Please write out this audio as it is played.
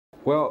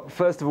Well,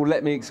 first of all,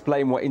 let me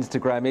explain what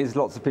Instagram is.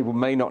 Lots of people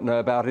may not know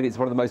about it. It's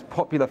one of the most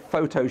popular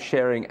photo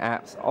sharing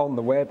apps on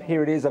the web.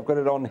 Here it is. I've got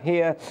it on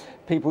here.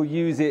 People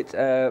use it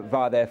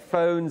via their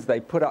phones. They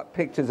put up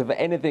pictures of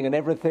anything and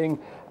everything,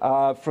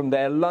 from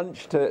their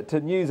lunch to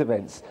news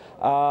events.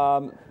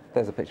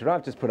 There's a picture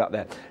I've just put up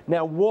there.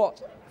 Now,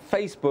 what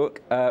Facebook,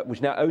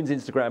 which now owns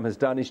Instagram, has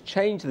done is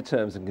change the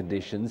terms and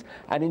conditions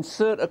and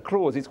insert a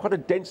clause. It's quite a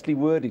densely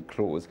worded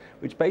clause,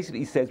 which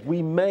basically says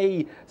we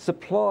may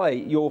supply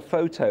your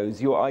photos,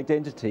 your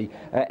identity,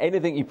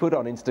 anything you put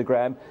on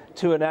Instagram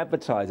to an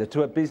advertiser,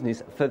 to a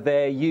business for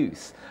their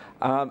use.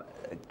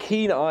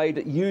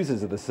 Keen-eyed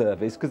users of the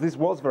service, because this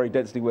was very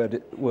densely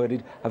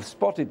worded, have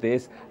spotted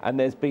this, and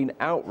there's been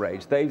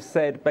outrage. They've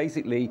said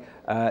basically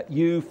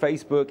you,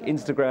 Facebook,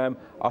 Instagram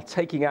are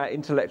taking out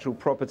intellectual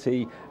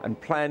property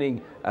and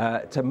planning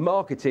to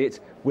market it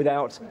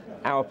without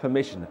our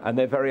permission, and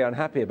they're very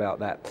unhappy about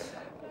that.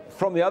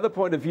 From the other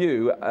point of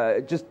view,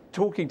 just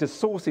talking to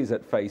sources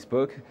at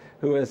Facebook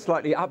who are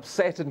slightly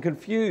upset and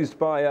confused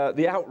by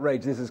the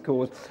outrage this has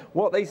caused,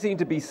 what they seem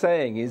to be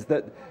saying is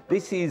that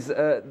this is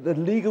the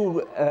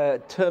legal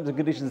terms and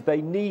conditions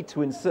they need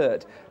to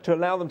insert to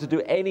allow them to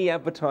do any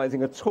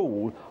advertising at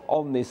all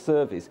on this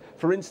service.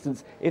 For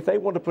instance, if they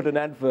want to put an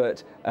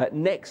advert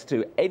next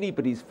to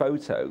anybody's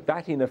photo,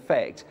 that in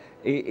effect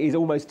is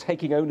almost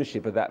taking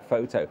ownership of that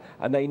photo,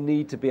 and they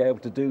need to be able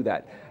to do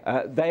that.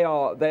 They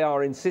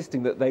are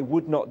insisting that they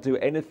would not do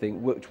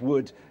anything which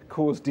would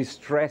cause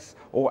distress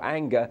or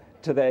anger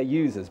to their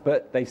users,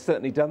 but they've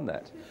certainly done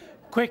that.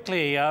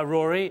 Quickly,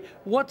 Rory,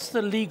 what's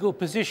the legal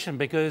position?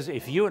 Because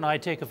if you and I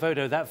take a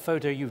photo, that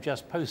photo you've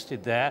just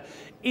posted there,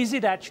 is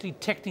it actually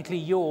technically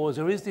yours,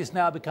 or is this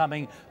now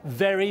becoming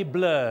very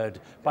blurred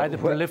by the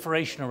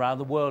proliferation around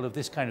the world of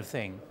this kind of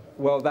thing?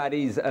 Well, that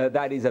is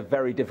a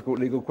very difficult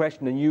legal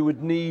question, and you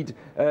would need,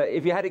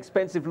 if you had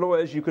expensive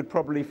lawyers, you could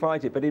probably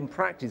fight it. But in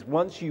practice,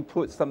 once you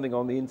put something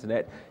on the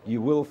internet, you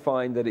will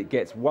find that it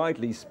gets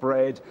widely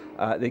spread,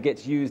 that it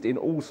gets used in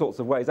all sorts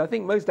of ways. I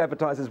think most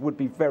advertisers would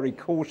be very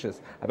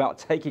cautious about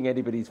taking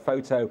anybody's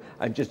photo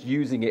and just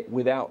using it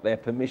without their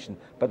permission.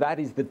 But that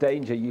is the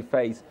danger you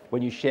face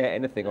when you share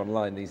anything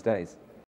online these days.